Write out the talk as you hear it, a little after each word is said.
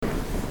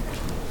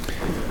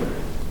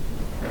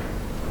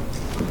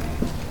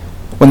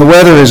the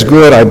weather is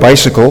good, I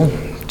bicycle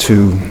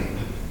to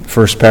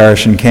First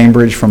Parish in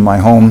Cambridge from my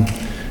home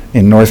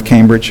in North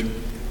Cambridge.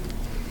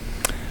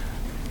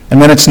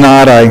 And when it's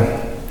not,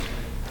 I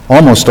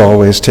almost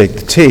always take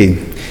the T.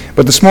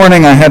 But this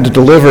morning I had to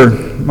deliver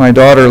my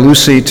daughter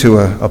Lucy to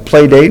a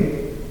play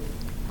date,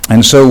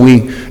 and so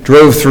we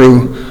drove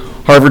through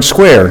Harvard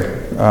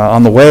Square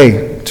on the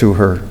way to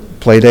her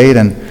play date,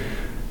 and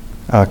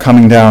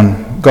coming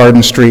down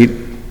Garden Street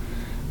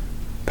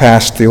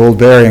past the old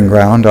burying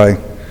ground, I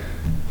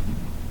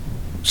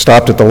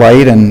stopped at the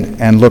light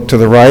and looked to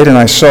the right, and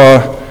I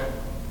saw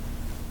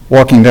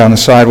walking down the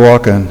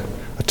sidewalk a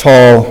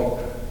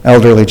tall,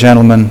 elderly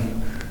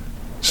gentleman,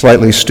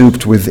 slightly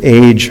stooped with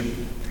age,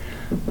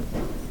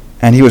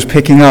 and he was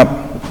picking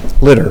up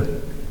litter,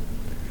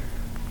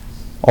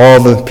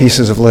 all the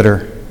pieces of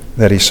litter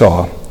that he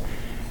saw.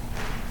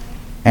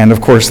 And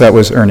of course that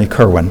was Ernie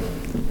Kerwin,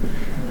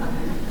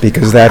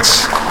 because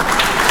that's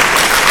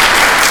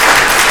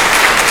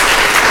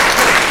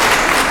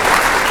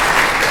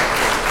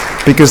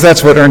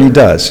what Ernie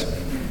does.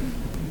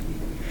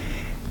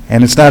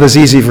 And it's not as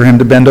easy for him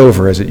to bend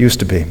over as it used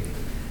to be.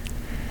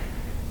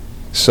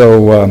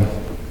 So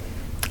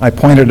I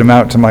pointed him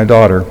out to my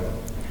daughter,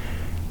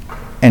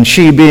 and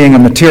she, being a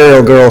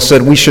material girl,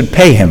 said we should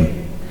pay him.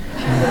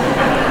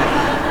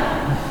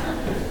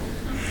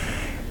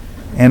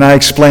 And I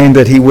explained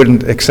that he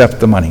wouldn't accept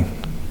the money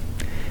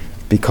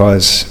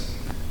because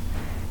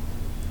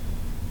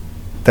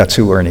that's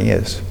who Ernie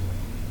is.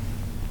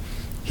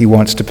 He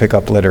wants to pick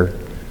up litter.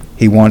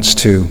 He wants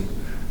to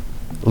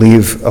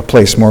leave a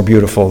place more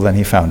beautiful than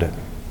he found it.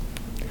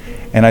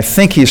 And I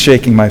think he's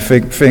shaking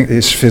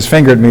his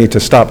finger at me to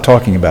stop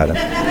talking about him.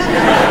 No, I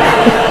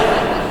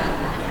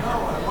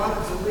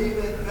wanted to leave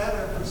it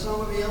better for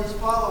somebody else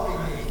following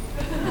me.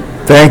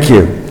 Thank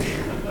you.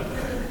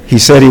 He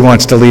said he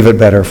wants to leave it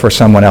better for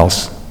someone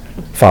else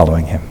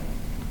following him.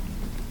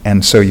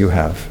 And so you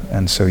have,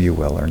 and so you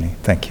will, Ernie.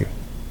 Thank you.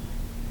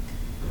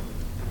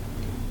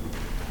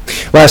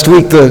 Last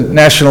week, the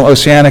National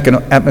Oceanic and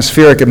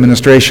Atmospheric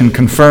Administration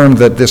confirmed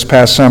that this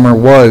past summer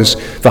was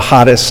the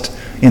hottest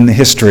in the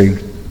history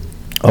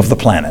of the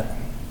planet.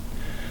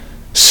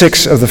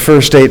 6 of the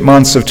first 8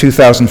 months of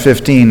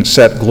 2015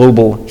 set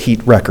global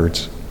heat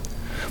records.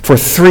 For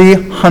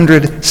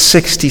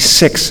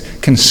 366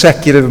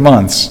 consecutive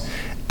months,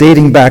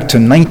 dating back to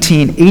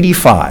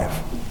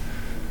 1985,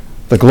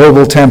 the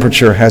global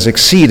temperature has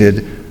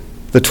exceeded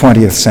the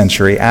 20th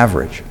century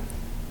average.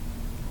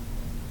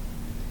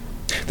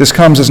 This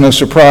comes as no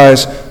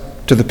surprise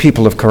to the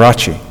people of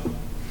Karachi,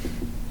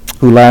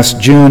 who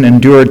last June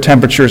endured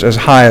temperatures as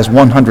high as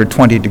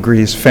 120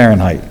 degrees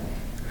Fahrenheit.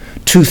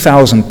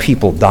 2,000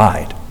 people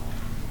died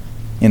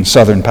in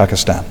southern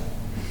Pakistan,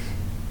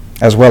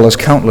 as well as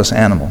countless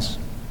animals.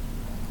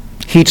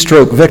 Heat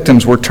stroke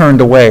victims were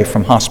turned away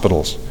from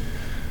hospitals,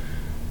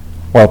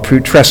 while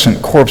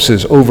putrescent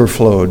corpses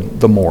overflowed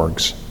the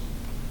morgues,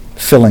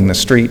 filling the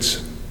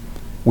streets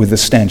with the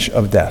stench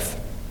of death.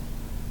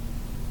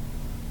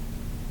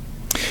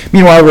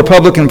 Meanwhile,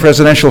 Republican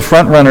presidential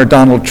frontrunner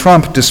Donald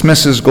Trump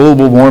dismisses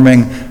global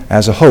warming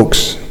as a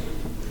hoax.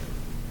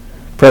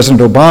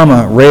 President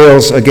Obama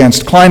rails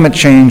against climate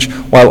change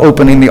while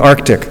opening the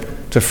Arctic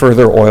to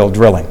further oil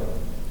drilling.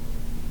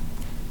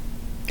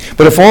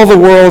 But if all the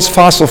world's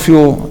fossil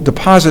fuel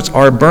deposits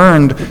are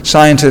burned,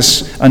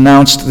 scientists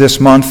announced this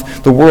month,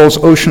 the world's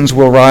oceans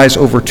will rise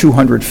over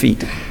 200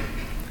 feet,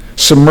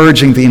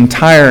 submerging the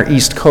entire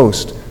east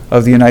coast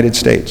of the United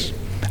States,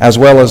 as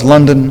well as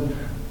London,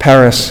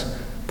 Paris,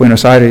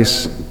 Buenos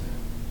Aires,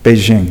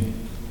 Beijing,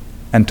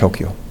 and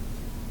Tokyo.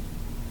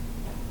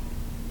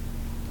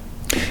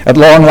 At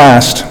long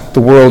last, the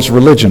world's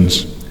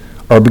religions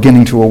are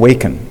beginning to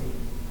awaken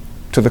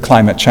to the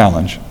climate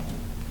challenge.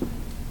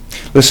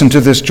 Listen to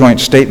this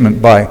joint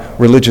statement by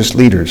religious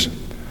leaders.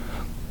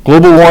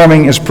 Global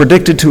warming is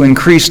predicted to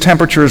increase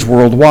temperatures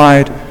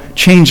worldwide,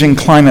 changing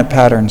climate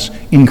patterns,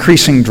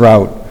 increasing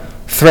drought,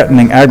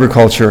 threatening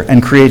agriculture,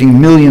 and creating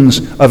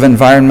millions of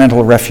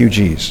environmental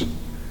refugees.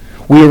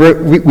 We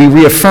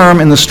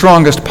reaffirm in the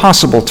strongest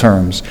possible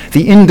terms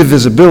the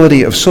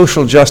indivisibility of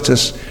social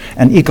justice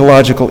and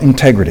ecological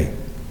integrity.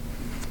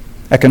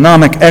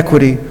 Economic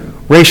equity,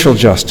 racial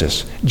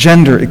justice,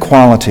 gender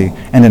equality,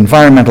 and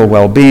environmental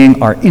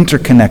well-being are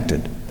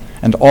interconnected,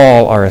 and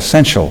all are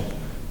essential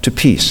to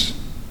peace.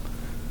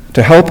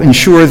 To help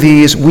ensure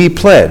these, we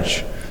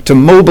pledge to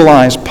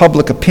mobilize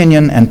public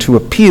opinion and to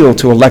appeal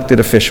to elected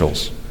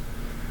officials.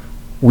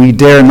 We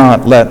dare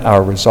not let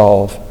our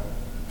resolve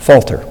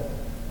falter.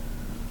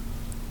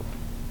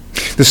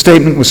 The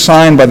statement was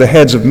signed by the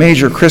heads of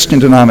major Christian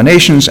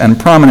denominations and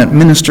prominent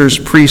ministers,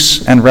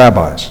 priests, and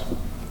rabbis.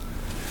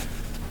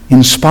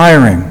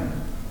 Inspiring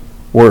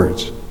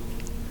words.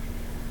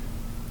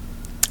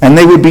 And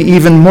they would be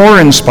even more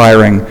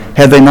inspiring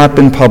had they not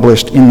been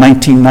published in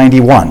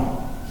 1991,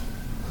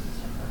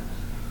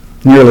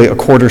 nearly a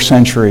quarter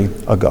century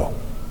ago.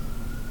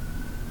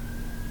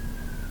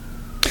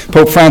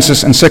 Pope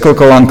Francis'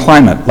 encyclical on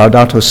climate,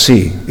 Laudato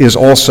Si', is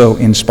also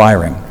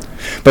inspiring.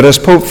 But as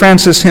Pope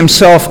Francis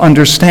himself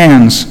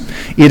understands,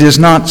 it is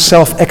not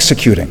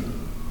self-executing.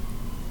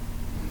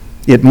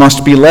 It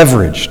must be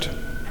leveraged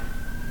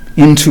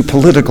into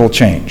political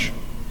change.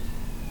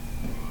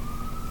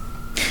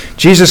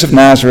 Jesus of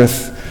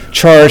Nazareth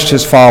charged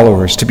his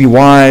followers to be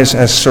wise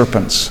as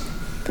serpents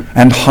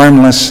and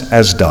harmless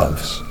as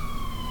doves.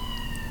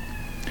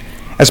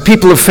 As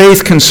people of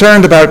faith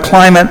concerned about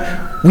climate,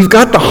 we've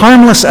got the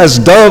harmless as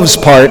doves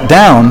part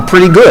down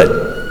pretty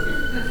good.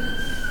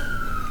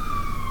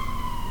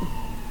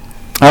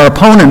 Our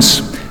opponents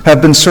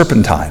have been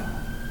serpentine.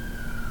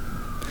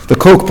 The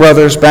Koch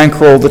brothers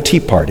bankrolled the Tea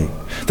Party.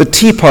 The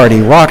Tea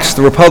Party rocks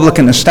the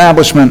Republican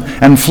establishment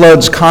and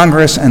floods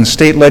Congress and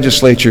state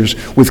legislatures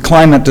with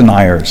climate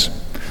deniers,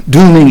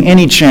 dooming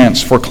any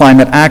chance for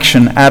climate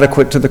action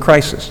adequate to the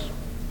crisis.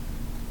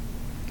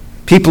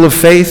 People of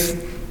faith,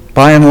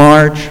 by and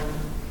large,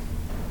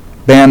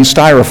 ban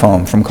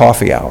styrofoam from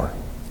coffee hour,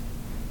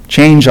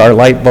 change our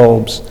light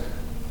bulbs,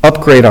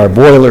 upgrade our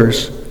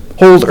boilers,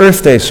 hold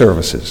Earth Day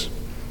services,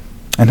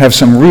 and have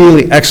some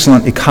really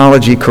excellent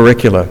ecology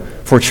curricula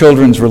for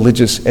children's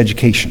religious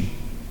education.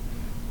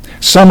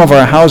 Some of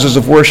our houses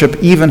of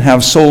worship even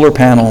have solar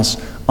panels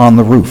on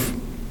the roof.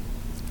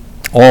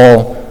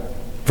 All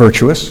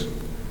virtuous,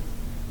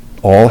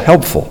 all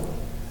helpful,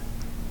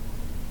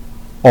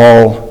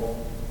 all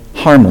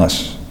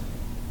harmless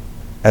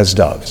as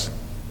doves.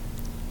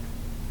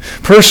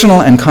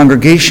 Personal and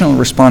congregational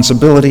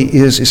responsibility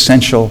is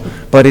essential,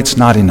 but it's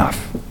not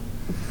enough.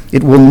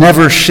 It will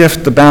never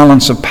shift the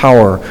balance of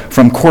power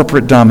from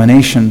corporate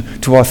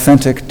domination to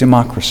authentic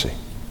democracy.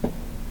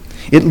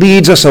 It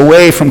leads us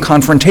away from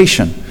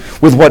confrontation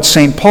with what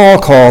St. Paul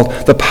called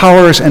the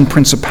powers and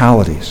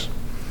principalities,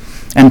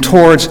 and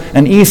towards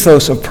an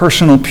ethos of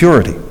personal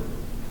purity.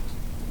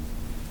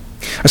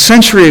 A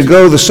century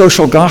ago, the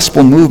social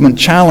gospel movement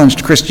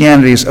challenged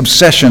Christianity's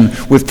obsession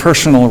with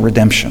personal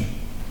redemption.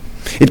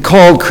 It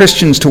called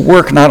Christians to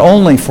work not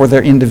only for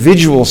their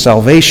individual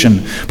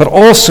salvation, but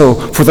also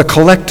for the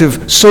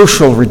collective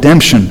social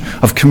redemption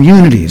of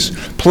communities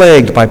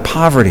plagued by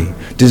poverty,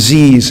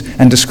 disease,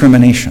 and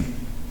discrimination.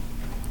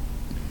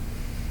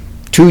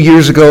 2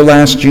 years ago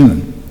last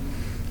June,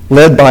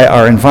 led by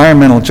our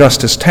Environmental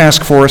Justice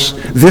Task Force,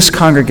 this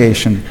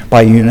congregation,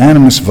 by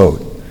unanimous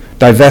vote,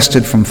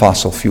 divested from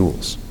fossil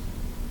fuels.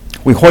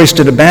 We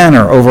hoisted a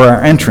banner over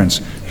our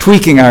entrance,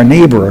 tweaking our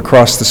neighbor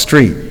across the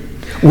street.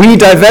 We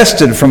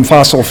divested from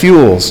fossil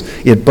fuels.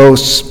 It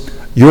boasts,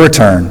 your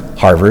turn,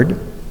 Harvard.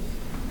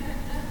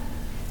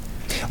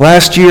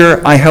 Last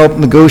year, I helped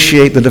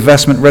negotiate the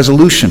divestment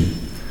resolution,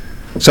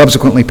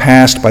 subsequently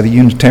passed by the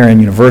Unitarian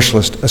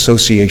Universalist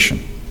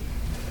Association.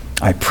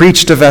 I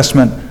preached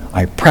divestment,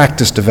 I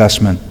practiced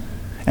divestment,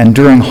 and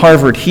during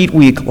Harvard Heat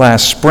Week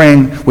last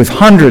spring, with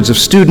hundreds of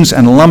students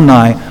and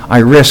alumni, I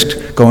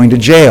risked going to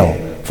jail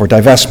for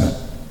divestment.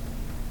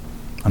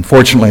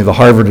 Unfortunately, the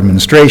Harvard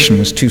administration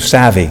was too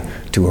savvy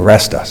to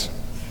arrest us.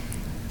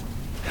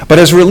 But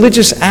as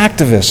religious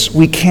activists,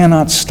 we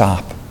cannot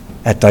stop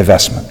at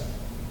divestment.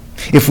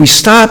 If we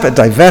stop at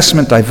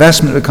divestment,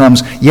 divestment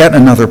becomes yet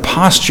another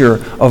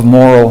posture of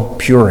moral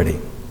purity.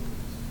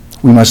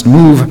 We must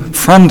move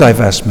from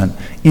divestment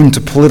into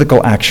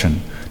political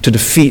action to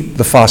defeat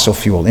the fossil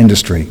fuel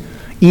industry,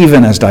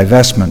 even as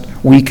divestment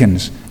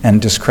weakens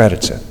and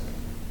discredits it.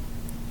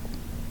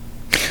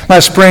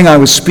 Last spring, I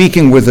was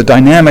speaking with a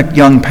dynamic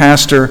young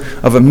pastor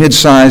of a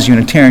mid-sized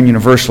Unitarian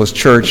Universalist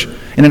church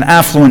in an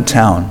affluent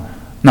town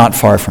not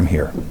far from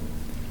here.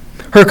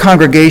 Her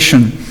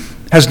congregation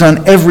has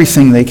done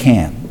everything they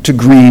can to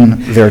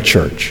green their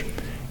church.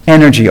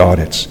 Energy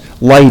audits,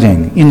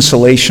 lighting,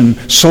 insulation,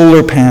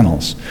 solar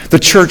panels. The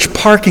church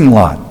parking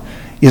lot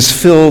is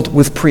filled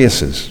with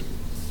Priuses.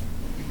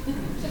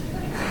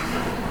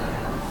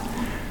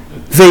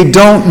 They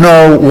don't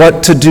know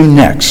what to do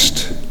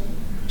next,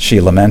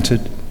 she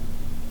lamented.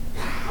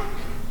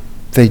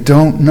 They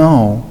don't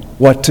know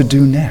what to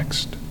do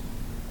next.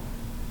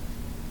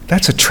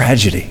 That's a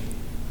tragedy.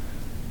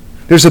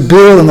 There's a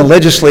bill in the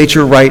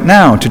legislature right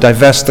now to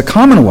divest the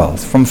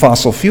Commonwealth from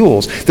fossil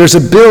fuels. There's a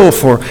bill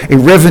for a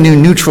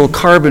revenue-neutral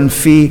carbon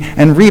fee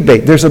and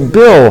rebate. There's a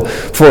bill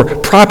for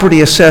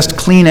property-assessed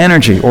clean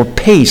energy, or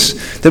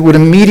PACE, that would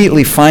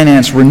immediately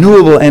finance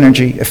renewable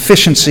energy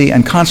efficiency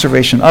and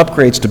conservation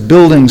upgrades to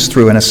buildings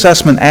through an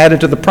assessment added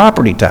to the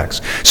property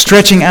tax,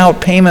 stretching out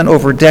payment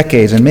over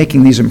decades and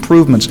making these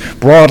improvements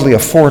broadly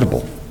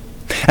affordable.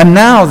 And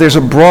now there's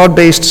a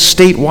broad-based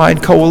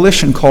statewide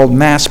coalition called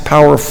Mass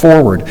Power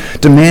Forward,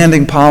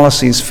 demanding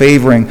policies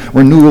favoring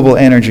renewable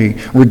energy,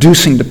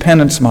 reducing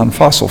dependence on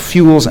fossil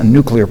fuels and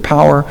nuclear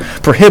power,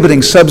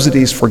 prohibiting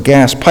subsidies for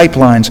gas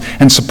pipelines,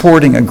 and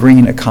supporting a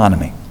green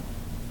economy.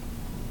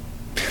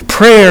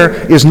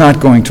 Prayer is not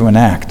going to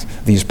enact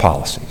these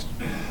policies.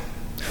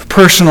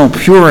 Personal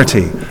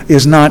purity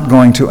is not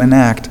going to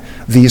enact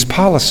these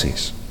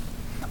policies.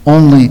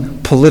 Only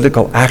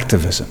political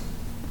activism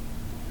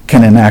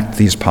can enact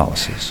these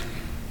policies.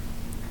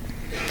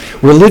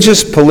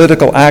 Religious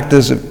political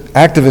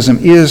activism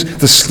is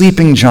the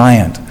sleeping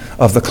giant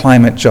of the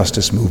climate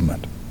justice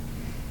movement.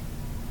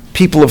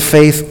 people of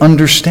faith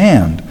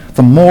understand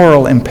the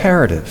moral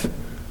imperative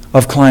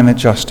of climate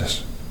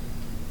justice.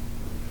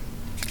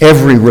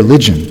 Every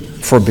religion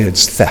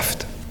forbids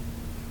theft.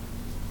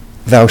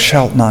 Thou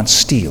shalt not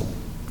steal.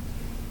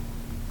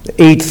 The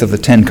 8th of the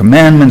 10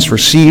 Commandments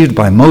received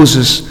by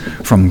Moses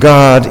from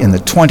God in the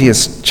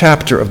 20th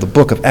chapter of the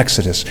book of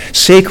Exodus,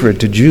 sacred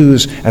to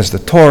Jews as the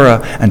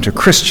Torah and to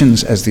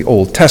Christians as the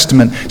Old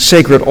Testament,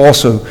 sacred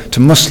also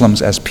to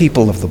Muslims as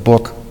people of the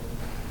book.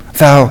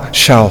 Thou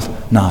shalt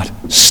not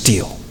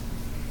steal.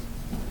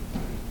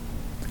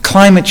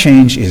 Climate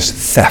change is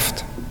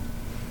theft.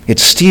 It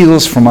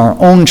steals from our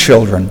own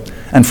children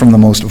and from the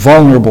most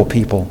vulnerable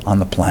people on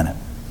the planet.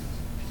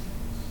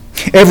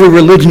 Every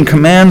religion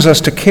commands us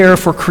to care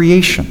for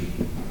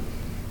creation.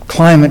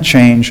 Climate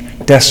change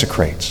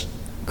desecrates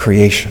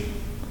creation.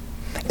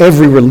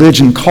 Every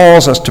religion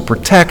calls us to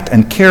protect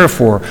and care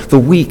for the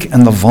weak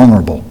and the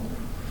vulnerable.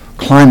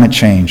 Climate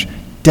change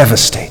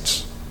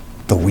devastates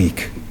the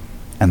weak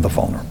and the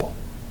vulnerable.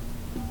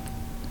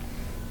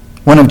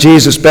 One of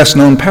Jesus'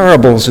 best-known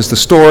parables is the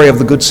story of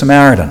the Good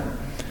Samaritan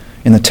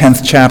in the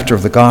 10th chapter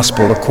of the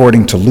Gospel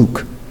according to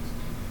Luke.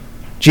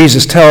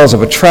 Jesus tells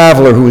of a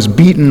traveler who was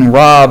beaten,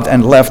 robbed,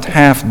 and left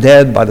half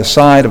dead by the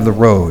side of the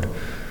road.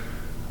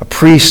 A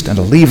priest and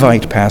a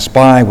Levite pass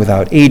by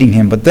without aiding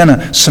him, but then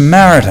a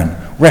Samaritan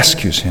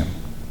rescues him.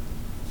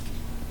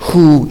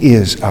 Who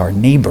is our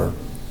neighbor?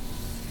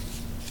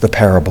 The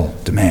parable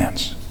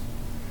demands.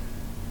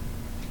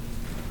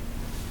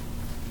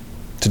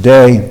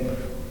 Today,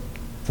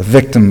 the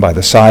victim by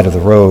the side of the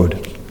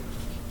road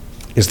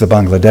is the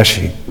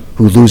Bangladeshi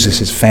who loses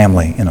his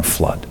family in a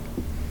flood.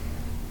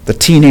 The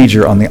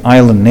teenager on the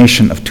island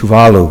nation of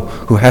Tuvalu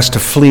who has to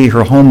flee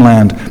her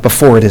homeland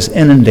before it is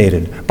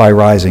inundated by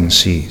rising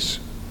seas.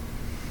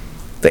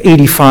 The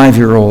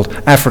 85-year-old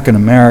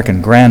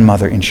African-American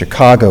grandmother in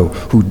Chicago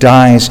who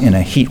dies in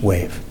a heat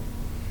wave.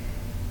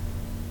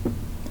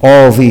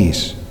 All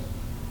these,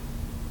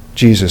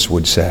 Jesus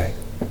would say,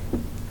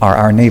 are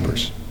our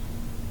neighbors.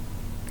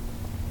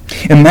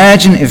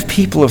 Imagine if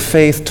people of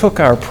faith took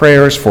our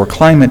prayers for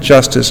climate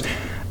justice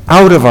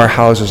out of our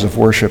houses of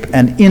worship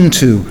and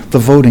into the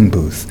voting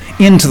booth,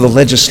 into the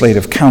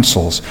legislative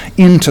councils,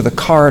 into the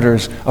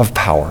corridors of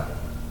power.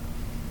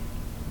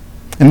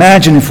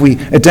 Imagine if we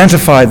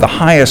identified the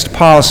highest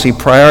policy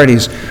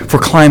priorities for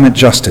climate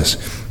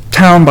justice,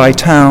 town by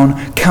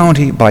town,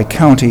 county by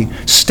county,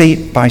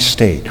 state by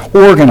state,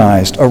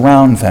 organized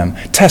around them,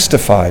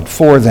 testified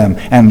for them,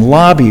 and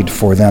lobbied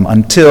for them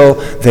until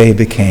they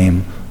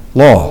became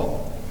law.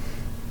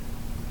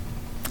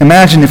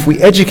 Imagine if we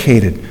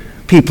educated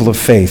people of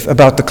faith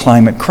about the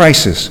climate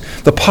crisis,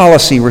 the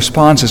policy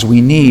responses we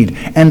need,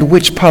 and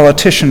which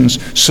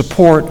politicians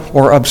support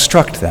or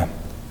obstruct them.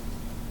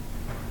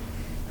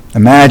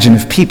 Imagine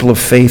if people of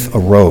faith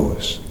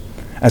arose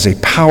as a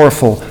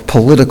powerful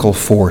political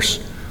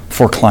force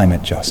for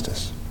climate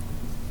justice.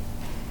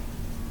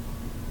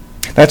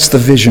 That's the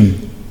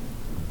vision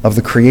of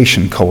the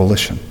Creation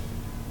Coalition.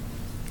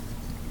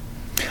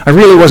 I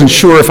really wasn't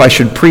sure if I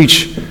should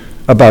preach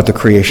about the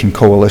Creation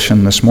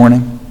Coalition this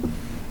morning.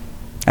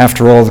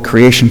 After all, the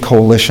Creation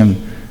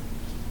Coalition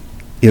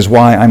is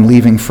why I'm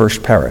leaving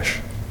First Parish.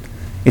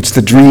 It's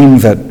the dream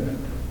that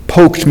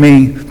poked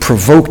me,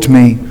 provoked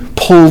me,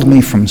 pulled me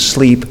from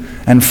sleep,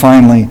 and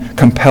finally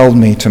compelled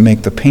me to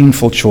make the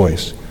painful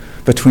choice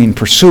between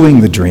pursuing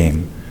the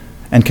dream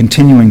and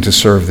continuing to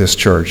serve this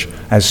church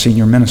as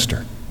senior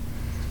minister,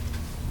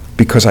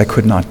 because I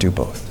could not do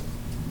both.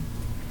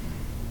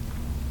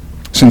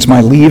 Since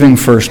my leaving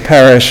First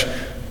Parish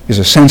is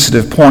a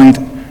sensitive point,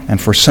 and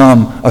for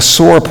some, a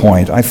sore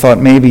point, I thought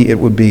maybe it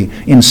would be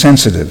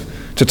insensitive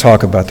to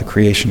talk about the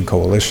Creation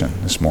Coalition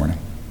this morning.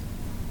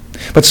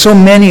 But so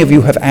many of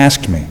you have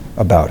asked me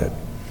about it.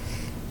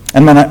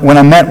 And when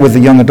I met with the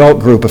young adult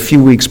group a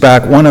few weeks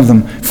back, one of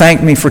them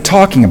thanked me for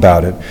talking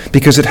about it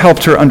because it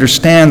helped her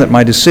understand that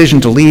my decision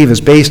to leave is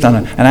based on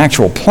an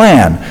actual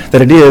plan,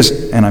 that it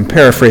is, and I'm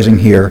paraphrasing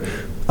here,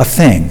 a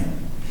thing.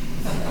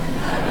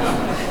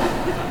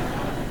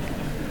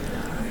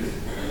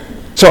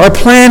 So our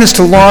plan is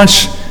to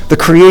launch the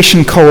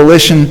Creation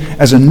Coalition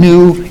as a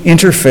new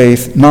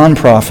interfaith,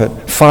 nonprofit,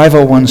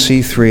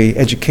 501c3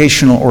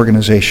 educational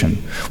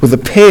organization with a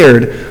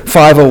paired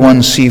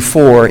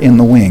 501c4 in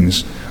the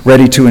wings,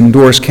 ready to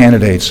endorse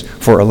candidates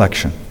for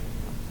election.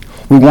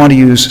 We want to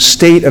use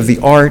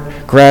state-of-the-art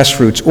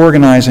grassroots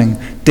organizing,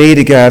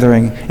 data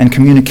gathering, and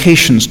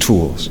communications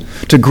tools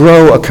to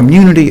grow a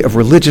community of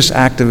religious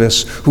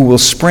activists who will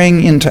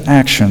spring into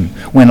action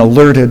when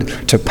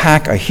alerted to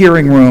pack a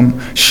hearing room,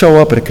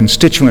 show up at a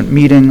constituent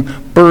meeting,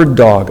 bird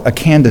dog a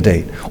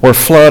candidate, or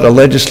flood a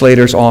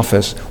legislator's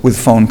office with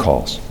phone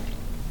calls.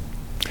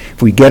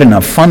 If we get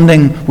enough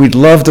funding, we'd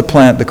love to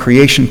plant the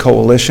Creation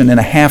Coalition in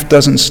a half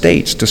dozen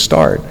states to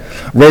start.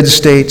 Red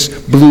states,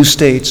 blue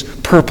states,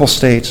 purple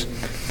states,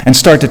 and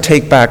start to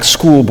take back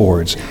school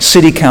boards,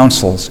 city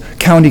councils,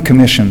 county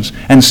commissions,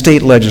 and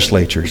state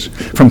legislatures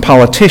from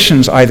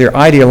politicians either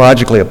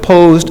ideologically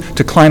opposed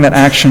to climate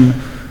action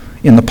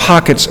in the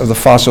pockets of the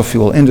fossil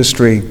fuel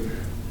industry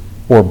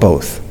or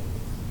both.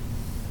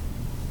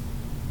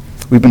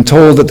 We've been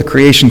told that the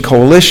Creation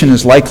Coalition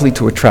is likely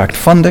to attract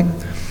funding,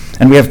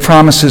 and we have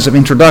promises of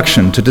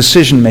introduction to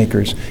decision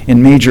makers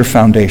in major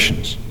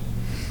foundations.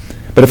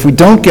 But if we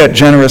don't get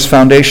generous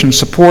foundation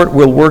support,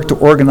 we'll work to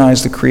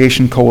organize the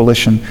Creation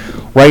Coalition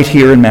right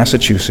here in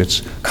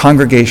Massachusetts,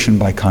 congregation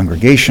by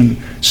congregation,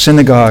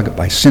 synagogue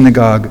by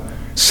synagogue,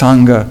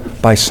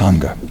 sangha by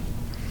sangha.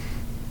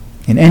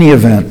 In any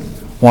event,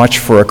 watch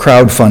for a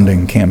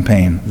crowdfunding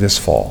campaign this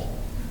fall.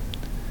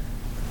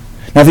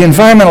 Now, the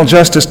Environmental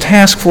Justice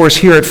Task Force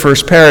here at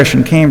First Parish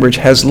in Cambridge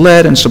has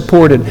led and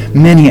supported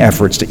many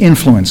efforts to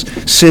influence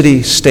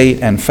city,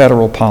 state, and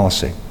federal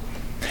policy.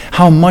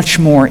 How much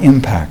more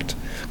impact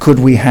could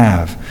we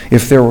have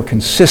if there were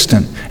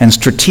consistent and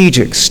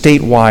strategic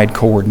statewide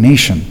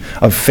coordination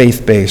of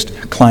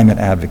faith-based climate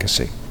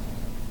advocacy?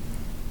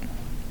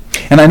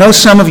 And I know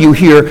some of you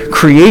hear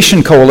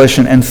Creation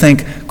Coalition and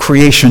think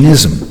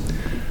creationism.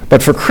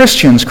 But for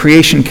Christians,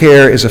 creation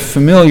care is a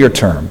familiar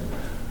term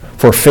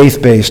for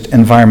faith-based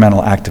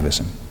environmental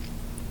activism.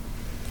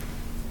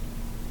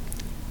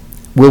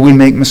 Will we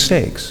make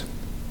mistakes?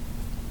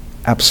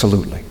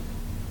 Absolutely.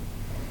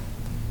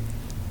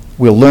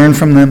 We'll learn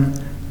from them,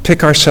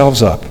 pick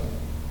ourselves up,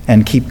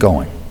 and keep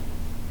going.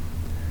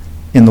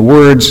 In the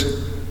words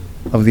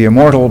of the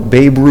immortal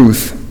Babe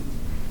Ruth,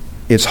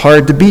 it's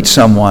hard to beat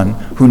someone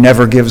who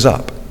never gives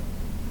up.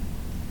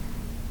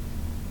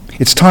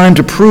 It's time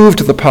to prove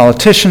to the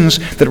politicians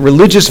that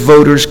religious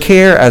voters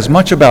care as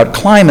much about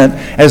climate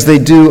as they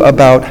do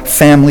about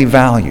family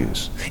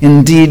values.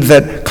 Indeed,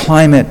 that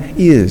climate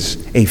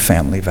is a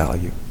family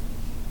value.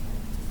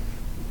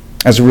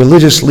 As a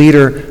religious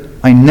leader,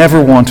 I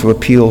never want to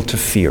appeal to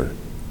fear.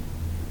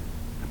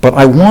 But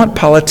I want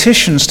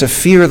politicians to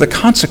fear the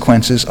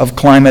consequences of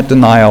climate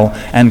denial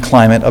and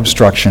climate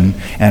obstruction,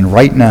 and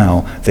right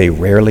now, they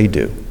rarely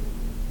do.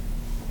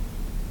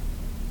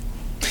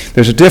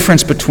 There's a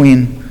difference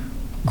between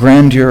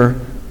grandeur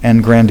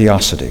and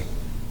grandiosity.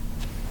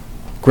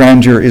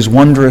 Grandeur is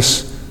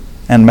wondrous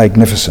and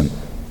magnificent.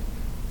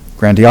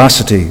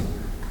 Grandiosity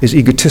is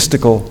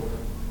egotistical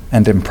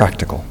and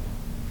impractical.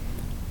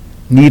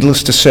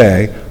 Needless to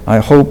say, I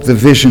hope the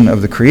vision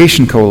of the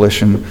Creation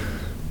Coalition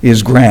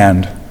is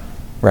grand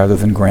rather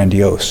than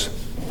grandiose.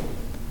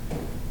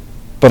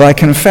 But I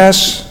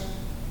confess,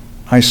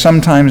 I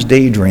sometimes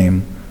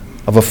daydream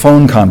of a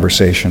phone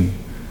conversation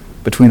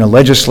between a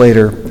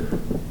legislator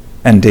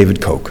and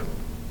David Koch.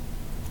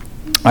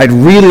 I'd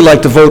really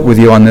like to vote with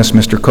you on this,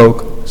 Mr.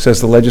 Koch,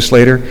 says the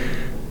legislator,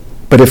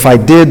 but if I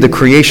did, the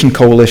Creation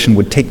Coalition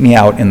would take me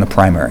out in the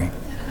primary.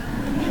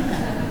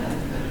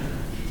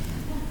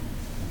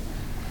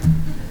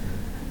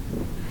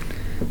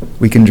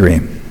 We can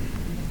dream,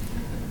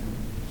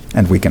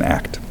 and we can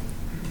act.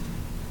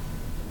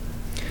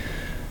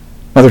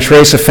 Mother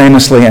Teresa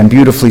famously and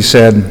beautifully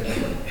said,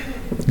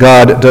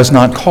 God does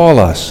not call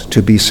us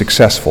to be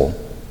successful.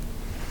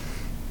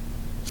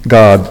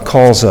 God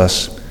calls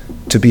us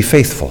to be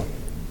faithful.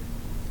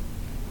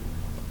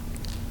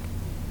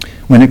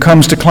 When it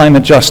comes to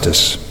climate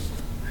justice,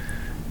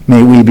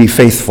 may we be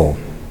faithful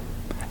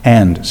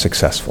and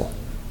successful.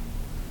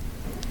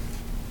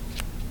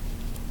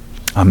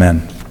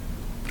 Amen.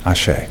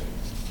 Ashe.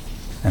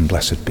 And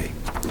blessed be.